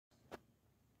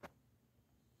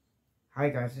Hi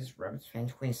guys, this is Rabbit's Fan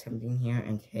 2017 here,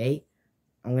 and today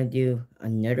I'm going to do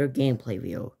another gameplay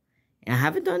video. And I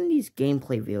haven't done these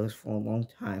gameplay videos for a long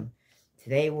time.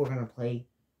 Today we're going to play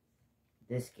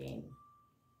this game.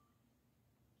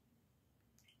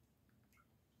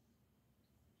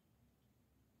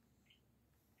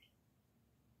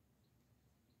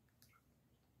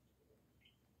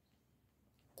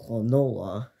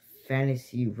 Klonoa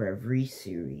Phantasy Reverie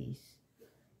series.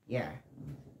 Yeah,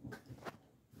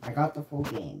 I got the full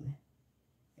game.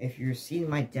 If you've seen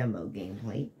my demo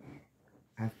gameplay,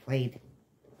 I've played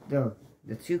the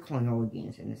two Klonoa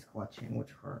games in this collection, which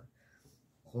are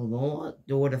Klonoa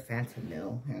Door to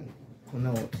Phantomile and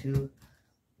Klonoa 2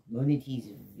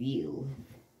 Lunity's View.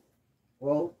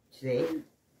 Well, today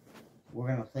we're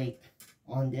gonna play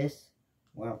on this.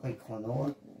 We're gonna play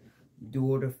Klonoa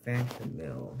Door to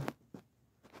Phantomile.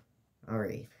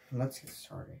 Alright, let's get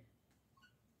started.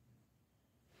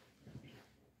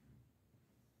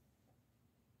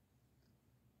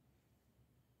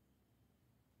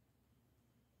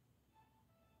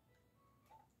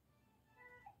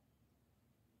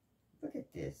 Look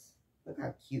at this. Look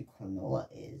how cute Klonoa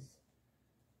is.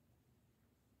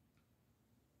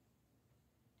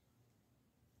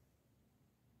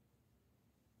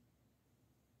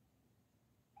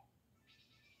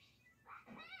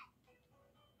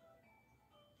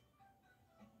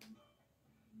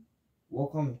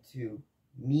 Welcome to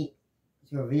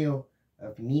a video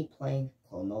of me playing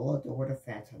Klonoa Door to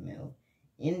Phantomile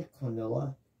in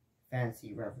Klonoa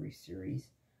Fantasy Reverie series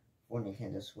for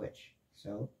Nintendo Switch.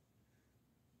 So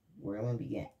we're gonna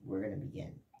begin.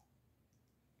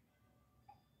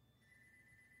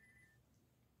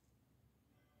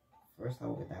 First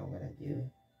level that I'm gonna do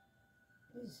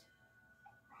is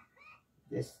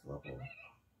this level.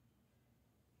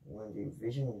 We're gonna do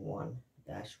Vision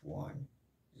 1-1.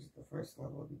 This is the first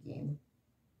level of the game.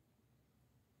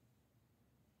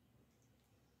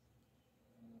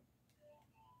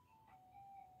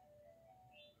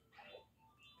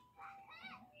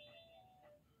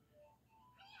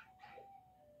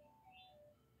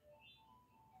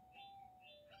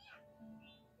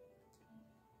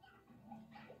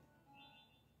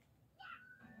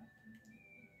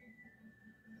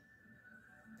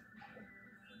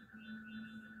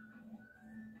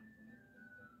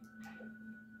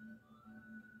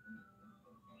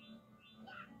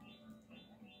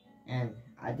 And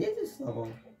I did this level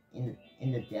in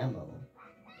the demo.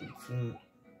 It's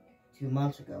 2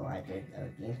 months ago. I did a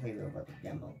gameplay video about the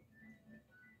demo,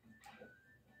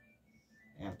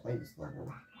 and I played this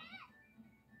level.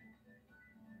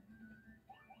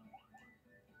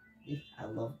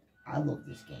 I love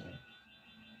this game.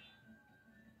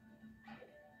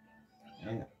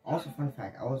 And also, fun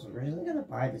fact: I was originally gonna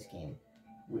buy this game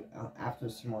after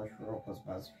Super Mario Plus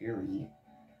Bowser's Fury,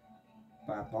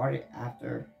 but I bought it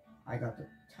after I got the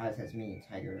Tasmanian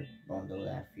Tiger bundle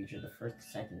that featured the first and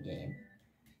second game.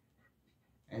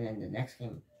 And then the next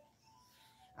game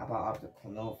I bought off the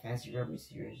Klonoa Fantasy Reverie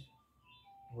series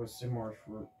was Super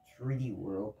Mario 3D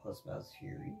World plus Bowser's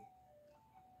Fury,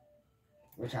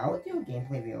 which I would do a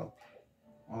gameplay video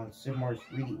on Super Mario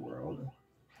 3D World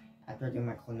after I do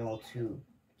my Klonoa 2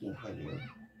 gameplay video.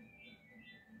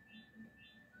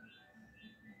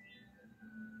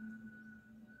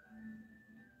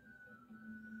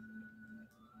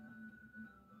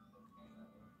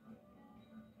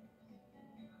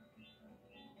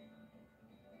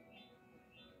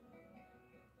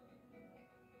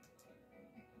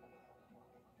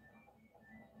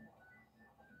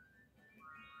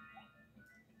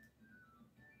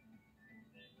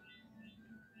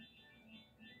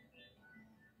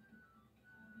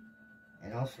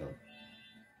 And also,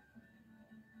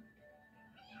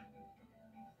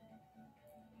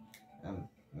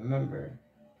 remember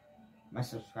my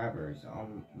subscribers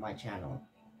on my channel,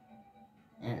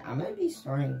 and I'm gonna be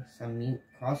starting some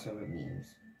crossover memes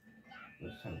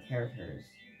with some characters.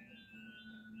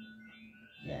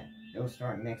 Yeah, they'll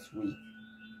start next week.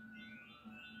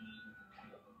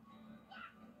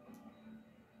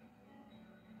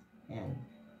 And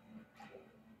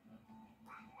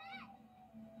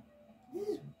this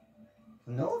is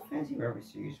Klonoa Fantasy Reverie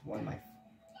series, one of my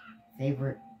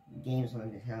favorite games on the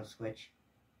Nintendo Switch,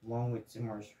 along with Super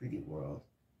Mario 3D World.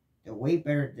 They're way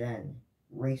better than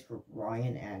Race with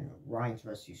Ryan and Ryan's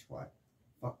Rescue Squad.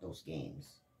 Fuck those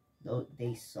games.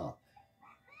 They suck.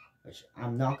 Which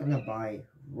I'm not gonna buy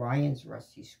Ryan's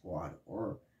Rescue Squad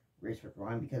or Race with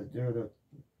Ryan because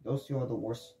those two are the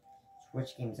worst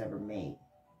Switch games ever made.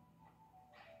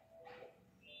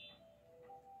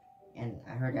 And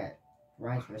I heard that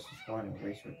Ryan's Rescue Squad and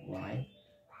Race with Ryan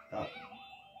got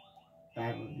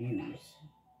bad reviews.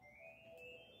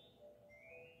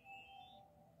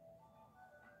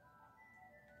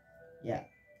 Yeah,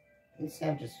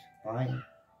 instead of just buying,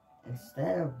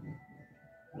 instead of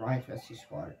Ryan's Rescue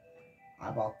Squad,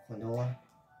 I bought Klonoa,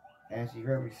 Phantasy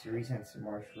Reverie series, and some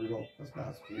more Frugal plus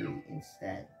Mouse Fury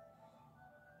instead.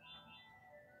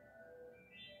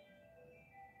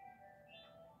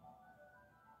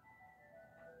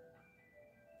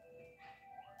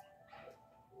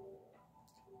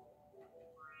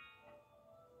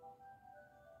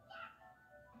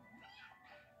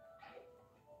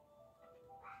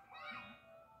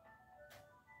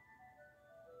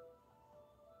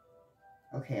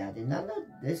 Okay, I did not know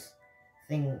this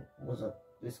thing was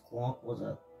this clock was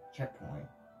a checkpoint.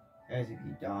 As if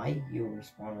you die, you'll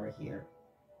respawn right here.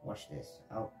 Watch this.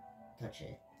 I'll touch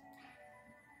it.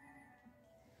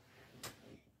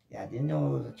 Yeah, I didn't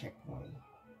know it was a checkpoint.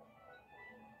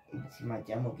 You can see my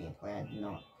demo gameplay. I did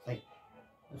not click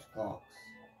those clocks.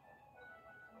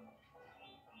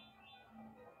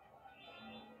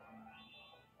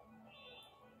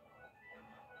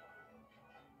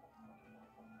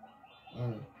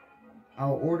 And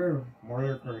I'll order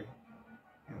Mario Kart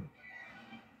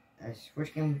a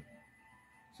Switch game.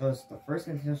 So it's the first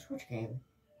Nintendo Switch game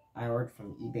I ordered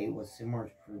from eBay was similar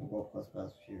to Frugal plus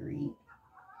Buzz Fury.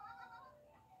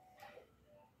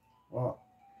 Well,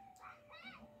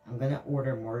 I'm gonna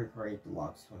order Mario Kart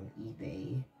Deluxe from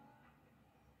eBay.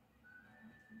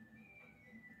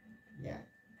 Yeah.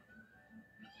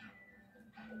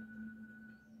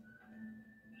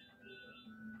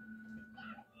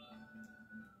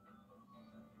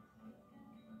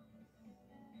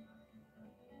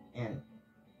 And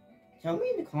tell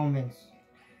me in the comments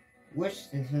which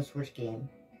Nintendo Switch game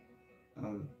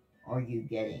are you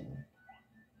getting?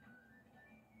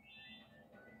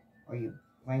 Are you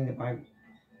planning to buy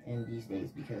in these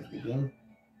days? Because the game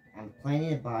I'm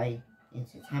planning to buy in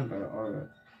September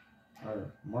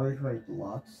are Mario Kart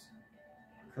Deluxe,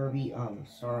 Kirby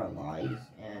Star Allies,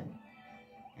 and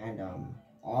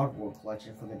Oddworld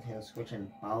Collection for Nintendo Switch,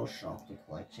 and BioShock the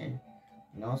Collection,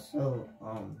 and also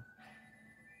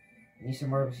New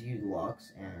Super Mario Bros. U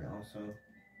Deluxe, and also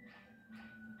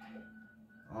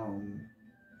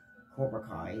Cobra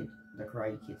Kai, the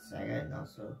Karate Kid Saga, and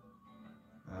also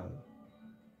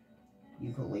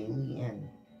Ukulele and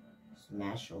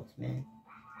Smash Ultimate,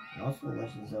 and also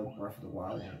Legend of Zelda Breath of the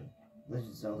Wild and Legend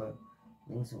of Zelda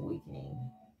Link's Awakening,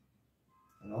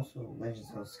 and also Legend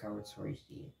of Zelda Skyward Sword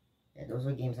HD. Yeah, those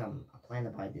are games I plan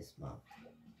to buy this month.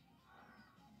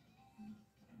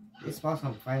 This boss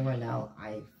I'm fighting right now,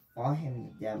 I fought him in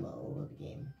the demo of the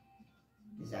game.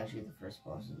 This is actually the first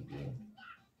boss of the game.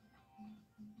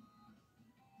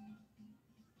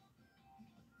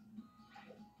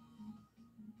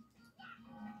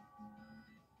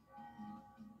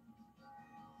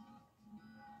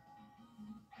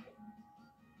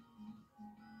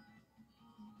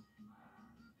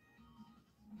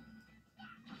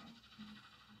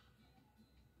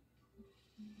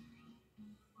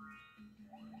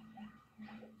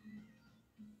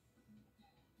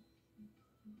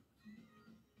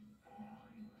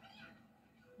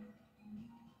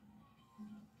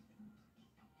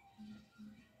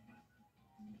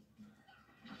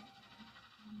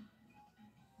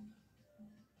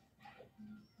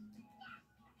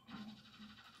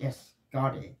 Yes,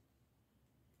 got it.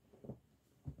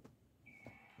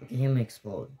 Look at him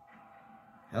explode.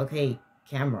 Okay,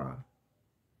 camera.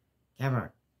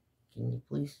 Camera, can you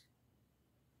please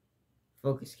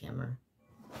focus, camera?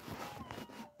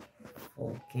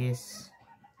 Focus.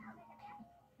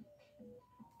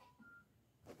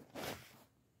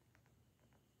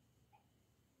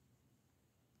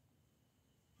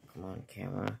 Come on,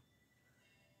 camera.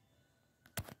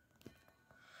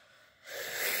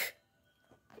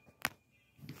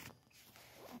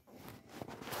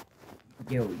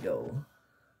 There we go.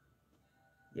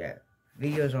 Yeah,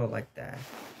 videos are like that.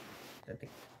 That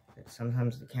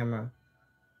sometimes the camera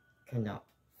cannot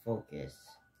focus.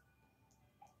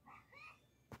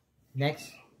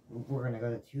 Next, we're gonna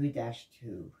go to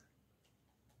 2-2.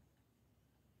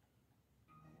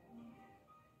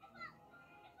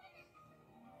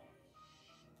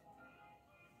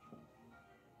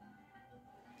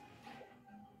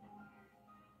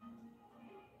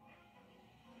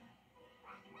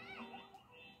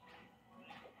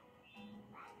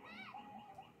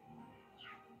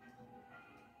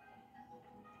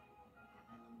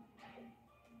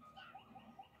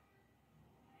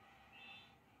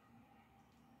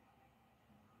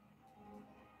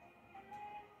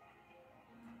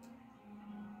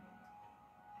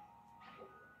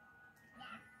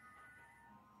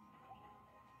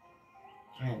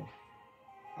 And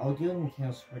I'll do a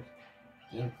Nintendo Switch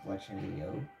game collection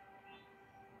video.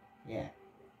 Yeah.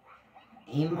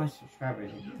 aim my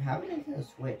subscribers. If you have a Nintendo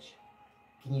Switch,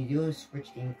 can you do a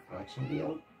Switch game collection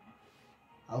video?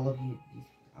 I'll love you.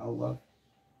 I'll love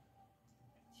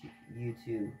you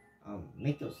to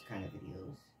make those kind of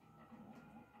videos.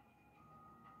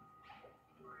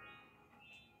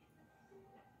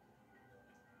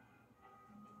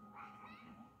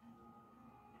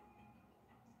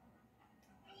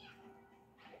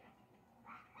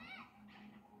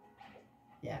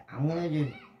 Yeah, I'm gonna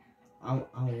do. I would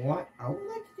like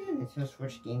to do a Nintendo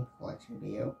Switch game collection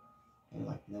video in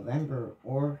like November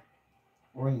or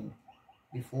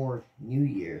before New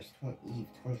Year's Eve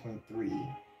 2023.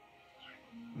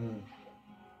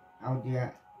 I'll do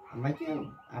that. I might do it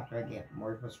after I get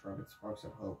Mario + Rabbids Sparks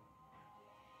of Hope,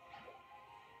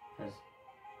 because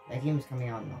that game is coming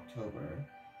out in October.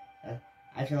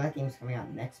 Actually, that game is coming out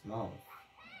next month,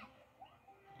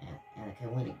 and I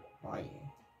can't wait to buy it.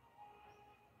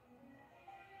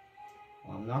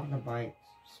 Well, I'm not gonna buy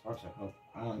Sparks of Hope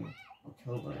on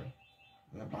October.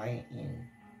 I'm gonna buy it in.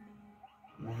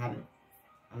 I'm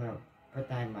gonna put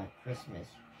that in my Christmas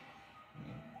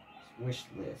wish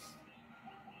list.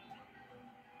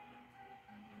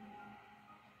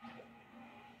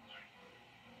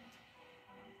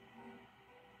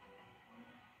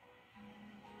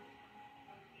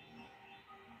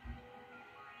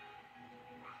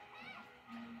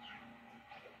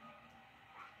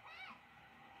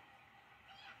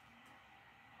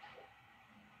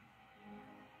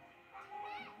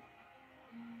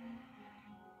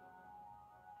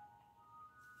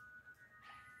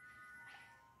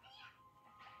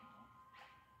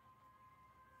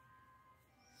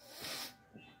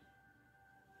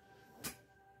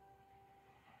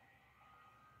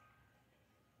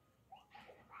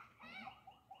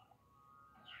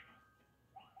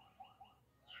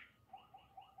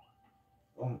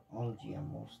 OMG, I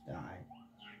almost died.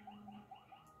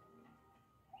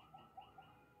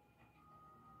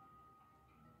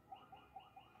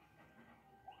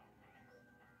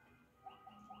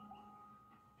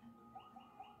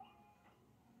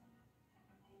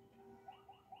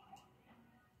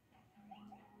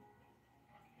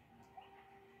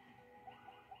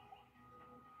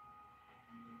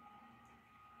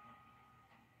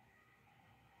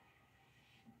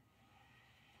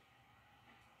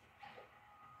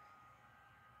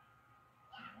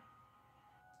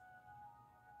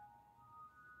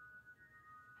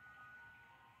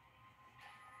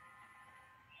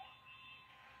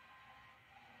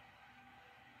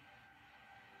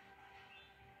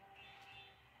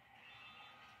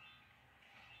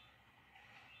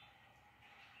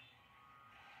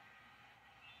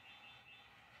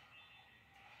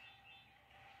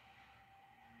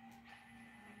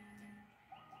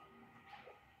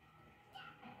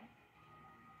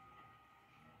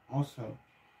 Also,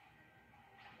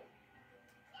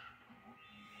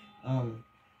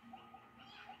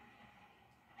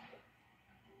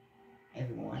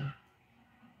 everyone,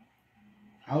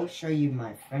 I'll show you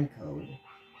my friend code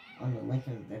on the link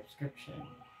in the description.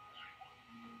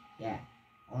 Yeah,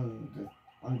 on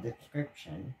the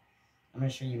description, I'm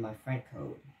gonna show you my friend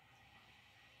code.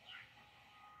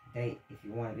 If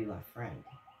you want to be my friend.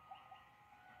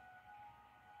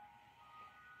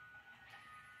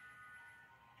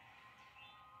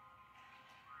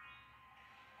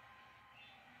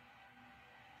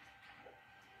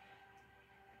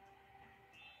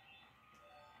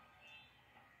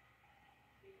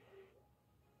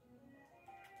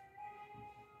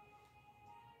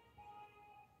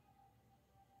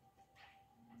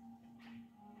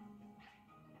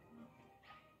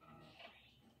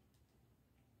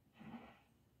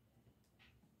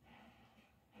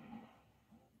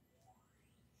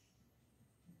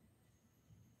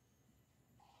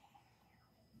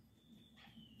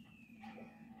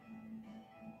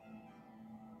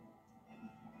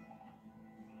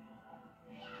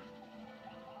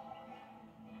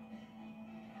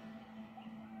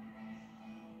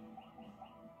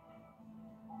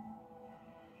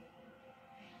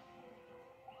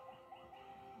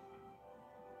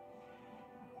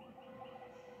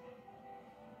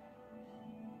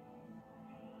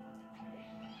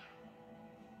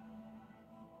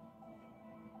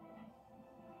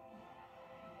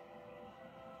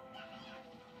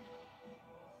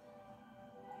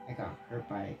 I got hurt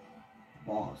by a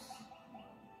boss.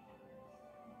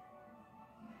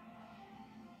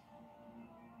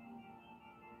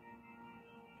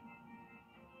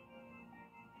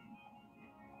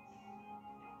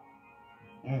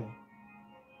 And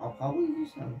I'll probably do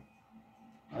some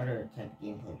other type of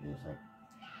gameplay videos, like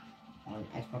on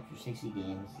Xbox 360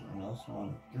 games and also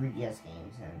on 3DS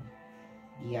games, and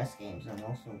DS games and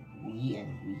also Wii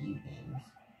and Wii U games.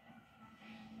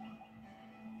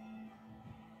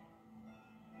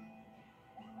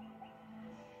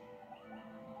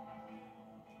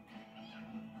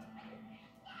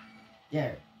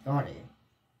 There, got it.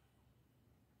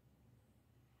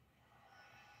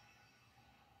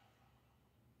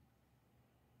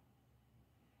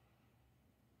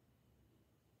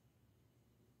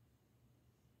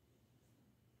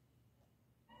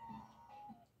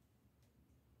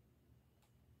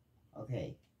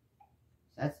 Okay, so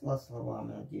that's less of what I'm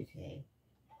gonna do today.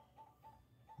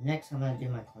 Next, I'm gonna do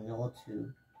my Klonoa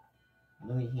 2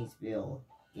 Looney Tunes Bill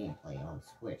gameplay on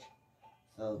Switch.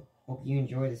 So, hope you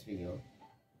enjoy this video,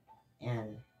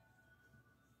 and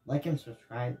like and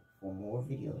subscribe for more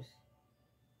videos.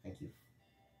 Thank you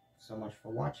so much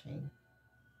for watching.